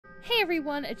Hey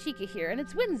everyone, Achikah here, and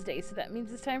it's Wednesday, so that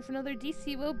means it's time for another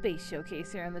DCUO base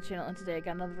showcase here on the channel, and today I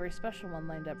got another very special one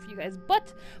lined up for you guys.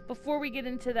 But before we get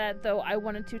into that, though, I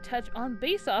wanted to touch on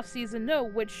Base Off Season No,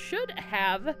 which should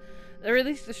have, or at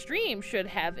least the stream should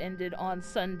have ended on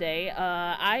Sunday.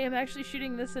 I am actually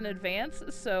shooting this in advance,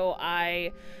 so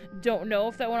I don't know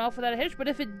if that went off without a hitch, but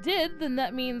if it did, then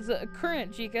that means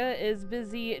current Achikah is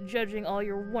busy judging all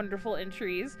your wonderful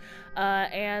entries,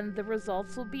 and the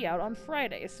results will be out on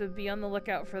Friday, so be on the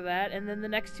lookout for that. And then the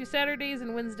next two Saturdays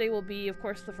and Wednesday will be, of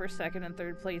course, the first, second, and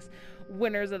third place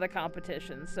winners of the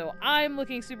competition. So I'm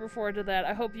looking super forward to that.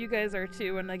 I hope you guys are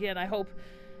too, and again, I hope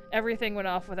everything went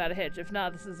off without a hitch. If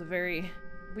not, this is a very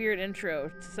weird intro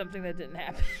to something that didn't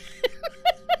happen.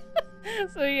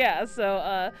 So yeah,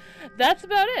 that's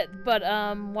about it. But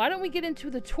why don't we get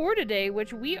into the tour today,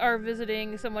 which we are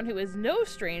visiting someone who is no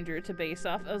stranger to Base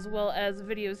Off, as well as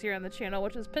videos here on the channel,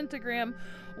 which is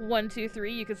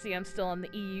Pentagram123. You can see I'm still on the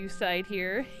EU side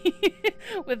here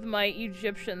with my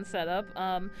Egyptian setup.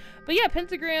 But yeah,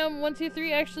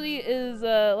 Pentagram123 actually is,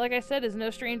 like I said, is no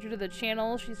stranger to the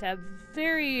channel. She's had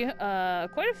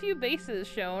quite a few bases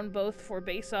shown, both for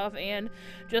Base Off and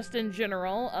just in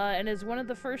general, and is one of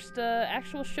the first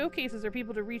actual showcases or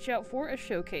people to reach out for a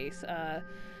showcase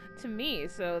to me.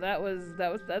 So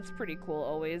that's pretty cool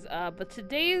always. But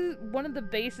today, one of the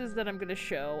bases that I'm going to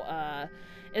show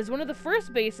is one of the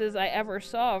first bases I ever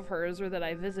saw of hers, or that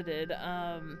I visited.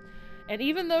 And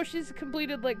even though she's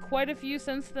completed like quite a few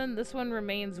since then, this one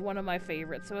remains one of my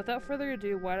favorites. So without further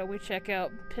ado, why don't we check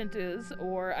out Penta's,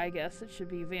 or I guess it should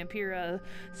be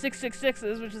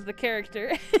vampira666's, which is the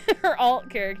character, her alt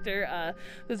character,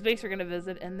 whose base we're going to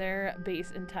visit, and their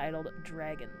base entitled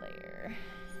Dragon Lair.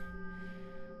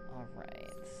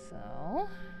 Alright, so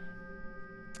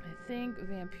I think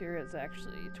Vampira is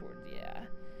actually toward, yeah,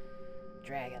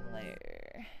 Dragon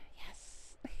Lair.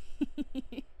 Yes!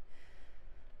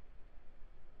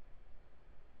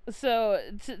 So,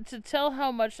 to tell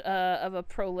how much of a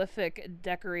prolific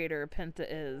decorator Penta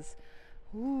is,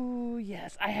 ooh,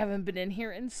 yes, I haven't been in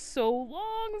here in so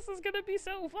long. This is gonna be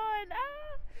so fun.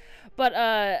 Ah! But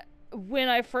when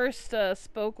I first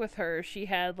spoke with her, she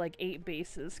had like 8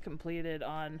 bases completed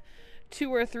on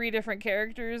 2 or 3 different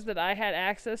characters that I had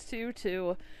access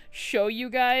to show you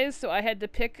guys. So I had to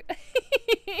pick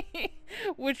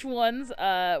which ones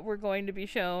were going to be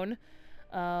shown,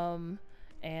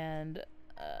 and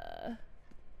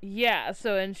yeah,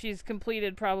 so, and she's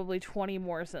completed probably 20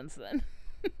 more since then.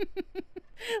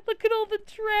 Look at all the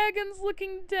dragons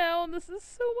looking down. This is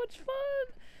so much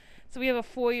fun. So we have a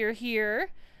foyer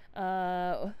here,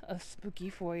 a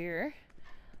spooky foyer.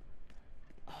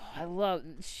 Oh, I love,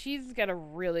 she's got a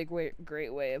really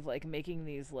great way of like making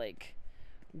these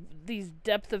these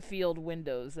depth of field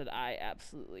windows that I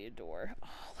absolutely adore.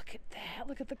 Oh, look at that.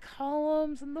 Look at the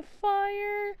columns and the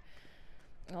fire.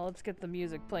 Well, let's get the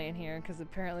music playing here, because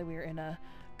apparently we are in a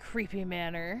creepy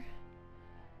manner.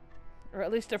 Or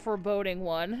at least a foreboding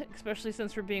one, especially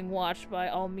since we're being watched by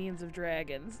all means of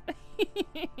dragons.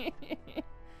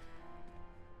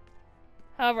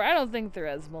 However, I don't think they're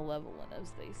as malevolent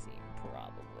as they seem,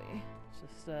 probably. It's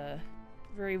just a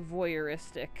very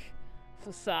voyeuristic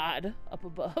facade up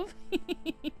above.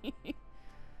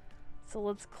 So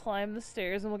let's climb the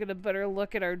stairs and we'll get a better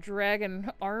look at our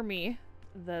dragon army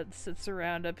that sits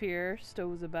around up here,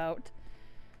 stows about.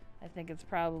 I think it's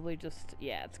probably just,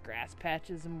 yeah, it's grass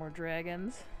patches and more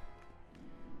dragons,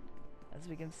 as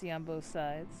we can see on both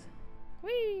sides.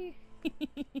 Whee!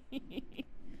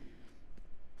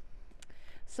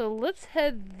 So let's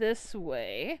head this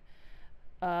way,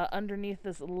 underneath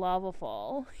this lava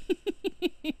fall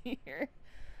here.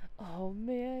 Oh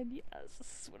man, yes,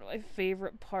 this is one of my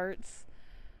favorite parts.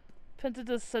 Penta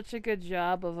does such a good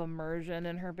job of immersion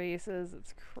in her bases.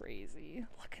 It's crazy.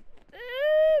 Look at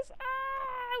this! Ah,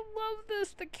 I love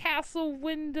this. The castle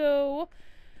window,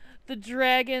 the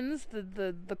dragons,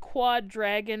 the quad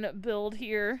dragon build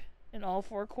here in all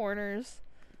 4 corners.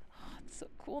 Oh, it's so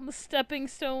cool. And the stepping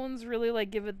stones really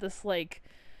like give it this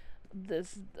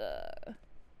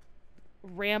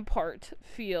rampart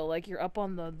feel, like you're up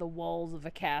on the walls of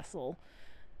a castle.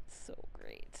 It's so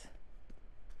great.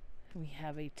 We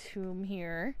have a tomb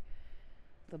here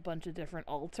with a bunch of different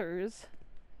altars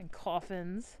and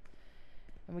coffins.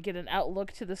 And we get an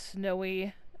outlook to the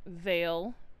snowy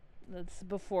veil that's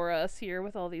before us here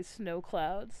with all these snow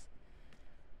clouds.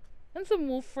 And some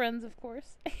wolf friends, of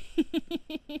course.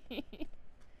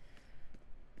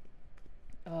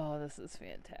 Oh, this is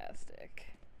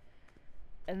fantastic.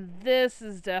 And this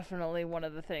is definitely one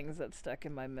of the things that stuck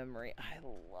in my memory. I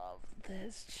love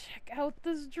this. Check out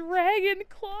this dragon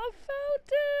claw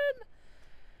fountain.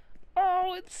 Oh,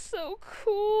 Oh, it's so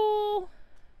cool.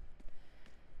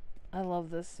 I love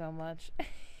this so much.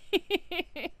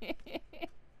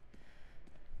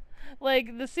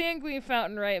 Like, the sanguine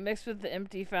fountain, right, mixed with the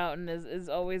empty fountain is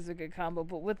always a good combo,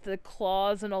 but with the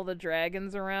claws and all the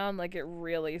dragons around, like, it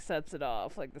really sets it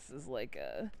off. Like, this is like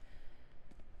a,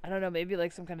 I don't know, maybe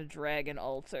like some kind of dragon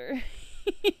altar.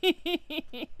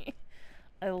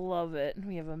 I love it.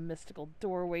 We have a mystical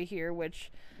doorway here,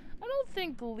 which I don't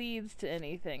think leads to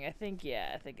anything. I think,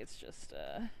 yeah, I think it's just,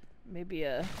 maybe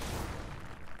a...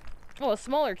 Oh, a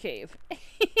smaller cave.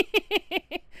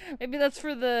 Maybe that's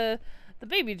for the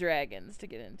baby dragons to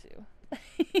get into.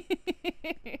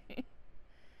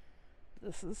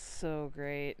 This is so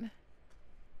great.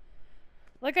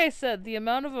 Like I said, the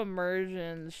amount of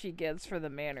immersion she gets for the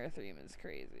manor theme is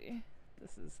crazy.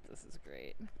 This is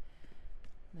great.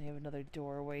 They have another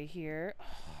doorway here. Oh,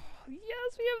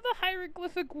 yes, we have the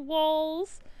hieroglyphic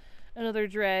walls. Another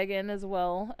dragon, as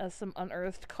well as some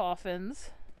unearthed coffins.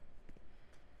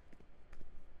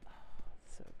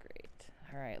 So great.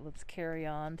 Alright, let's carry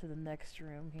on to the next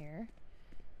room here.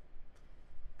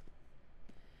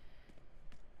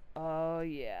 Oh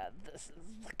yeah,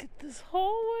 look at this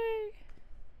hallway!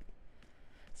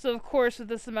 So of course, with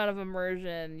this amount of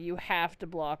immersion, you have to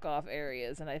block off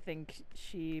areas, and I think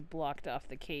she blocked off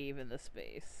the cave in the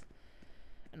space.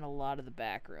 And a lot of the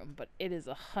back room, but it is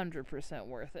 100%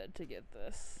 worth it to get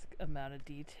this amount of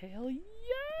detail.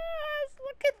 Yes!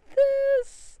 Look at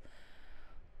this!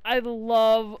 I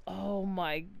love, oh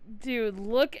my, dude,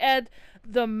 look at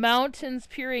the mountains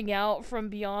peering out from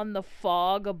beyond the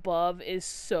fog above is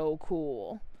so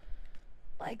cool.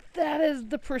 Like, that is,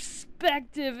 the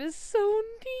perspective is so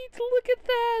neat. Look at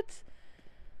that.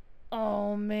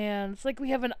 Oh man, it's like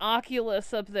we have an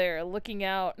Oculus up there looking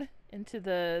out into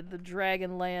the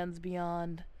dragon lands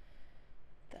beyond.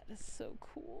 That is so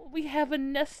cool. We have a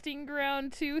nesting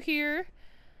ground too here,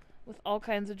 with all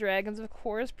kinds of dragons, of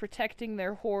course, protecting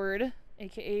their horde,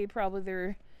 aka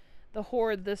probably the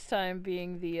horde this time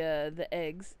being the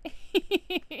eggs.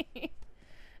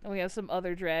 And we have some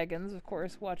other dragons, of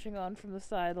course, watching on from the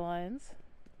sidelines.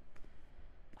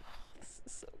 Oh, this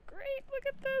is so great. Look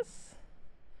at this.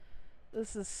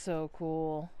 This is so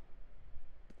cool.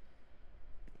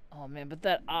 Oh man, but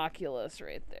that Oculus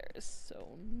right there is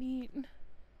so neat.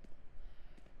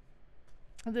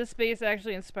 This space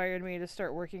actually inspired me to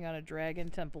start working on a dragon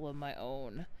temple of my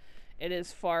own. It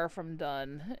is far from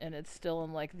done, and it's still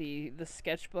in like the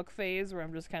sketchbook phase where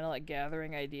I'm just kind of like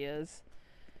gathering ideas.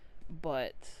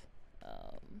 But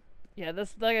yeah,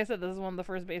 this, like I said, this is one of the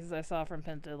first bases I saw from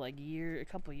Penta like a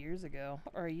couple years ago,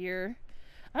 or a year.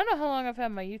 I don't know how long I've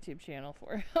had my YouTube channel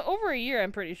for. Over a year,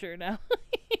 I'm pretty sure now.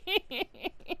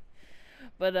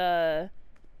 But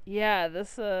yeah,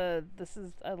 this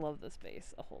is, I love this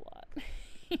base a whole lot.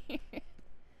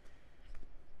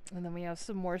 And then we have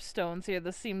some more stones here.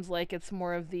 This seems like it's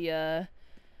more of the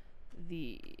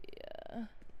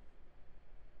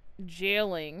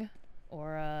jailing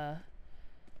or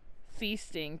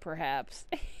feasting, perhaps.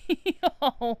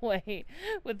 Oh wait,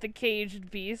 with the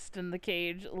caged beast and the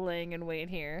cage laying in wait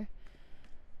here,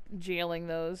 jailing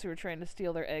those who are trying to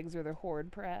steal their eggs or their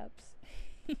hoard, perhaps.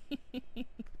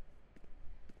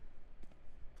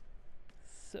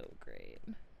 So great.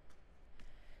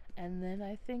 And then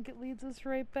I think it leads us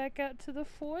right back out to the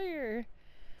foyer.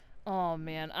 Oh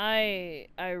man, I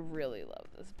really love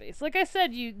this base. Like I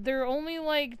said, there are only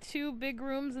like 2 big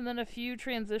rooms and then a few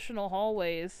transitional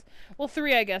hallways. Well,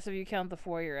 3 I guess if you count the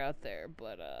foyer out there,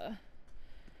 but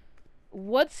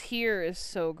what's here is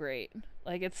so great.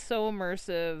 Like, it's so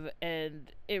immersive,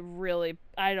 and it really,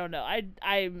 I don't know. I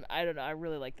don't know. I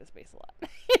really like this base a lot.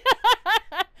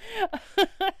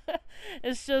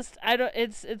 It's just,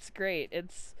 it's great.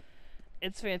 It's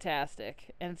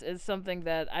fantastic, and it's something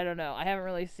that, I don't know, I haven't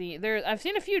really seen. I've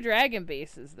seen a few dragon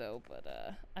bases though, but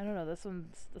I don't know, this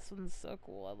one's so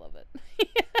cool. I love it.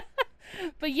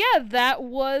 But yeah, that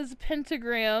was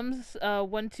Pentagram's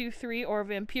 123 or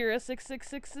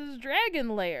vampira666's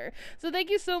Dragon Lair. So thank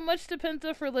you so much to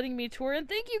Penta for letting me tour, and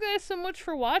thank you guys so much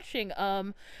for watching.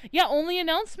 Yeah, only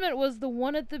announcement was the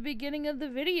one at the beginning of the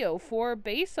video for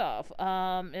Base Off.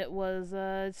 It was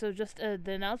so just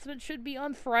the announcement should be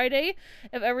on Friday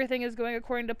if everything is going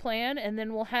according to plan, and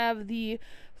then we'll have the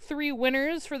 3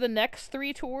 winners for the next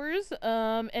 3 tours,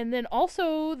 and then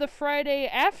also the Friday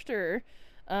after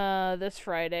this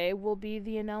Friday will be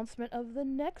the announcement of the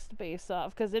next Base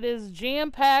Off, because it is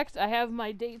jam-packed. I have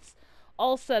my dates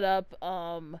all set up,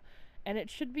 and it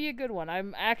should be a good one.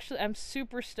 I'm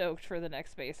super stoked for the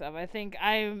next Base Off. I think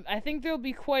there'll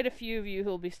be quite a few of you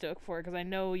who'll be stoked for it, because I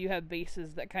know you have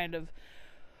bases that kind of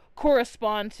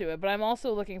correspond to it, but I'm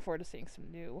also looking forward to seeing some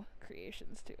new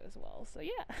creations too as well. So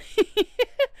yeah.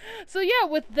 So yeah,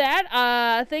 with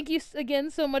that, thank you again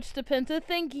so much to Penta.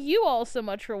 Thank you all so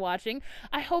much for watching.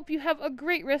 I hope you have a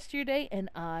great rest of your day, and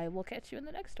I will catch you in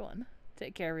the next one.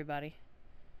 Take care, everybody.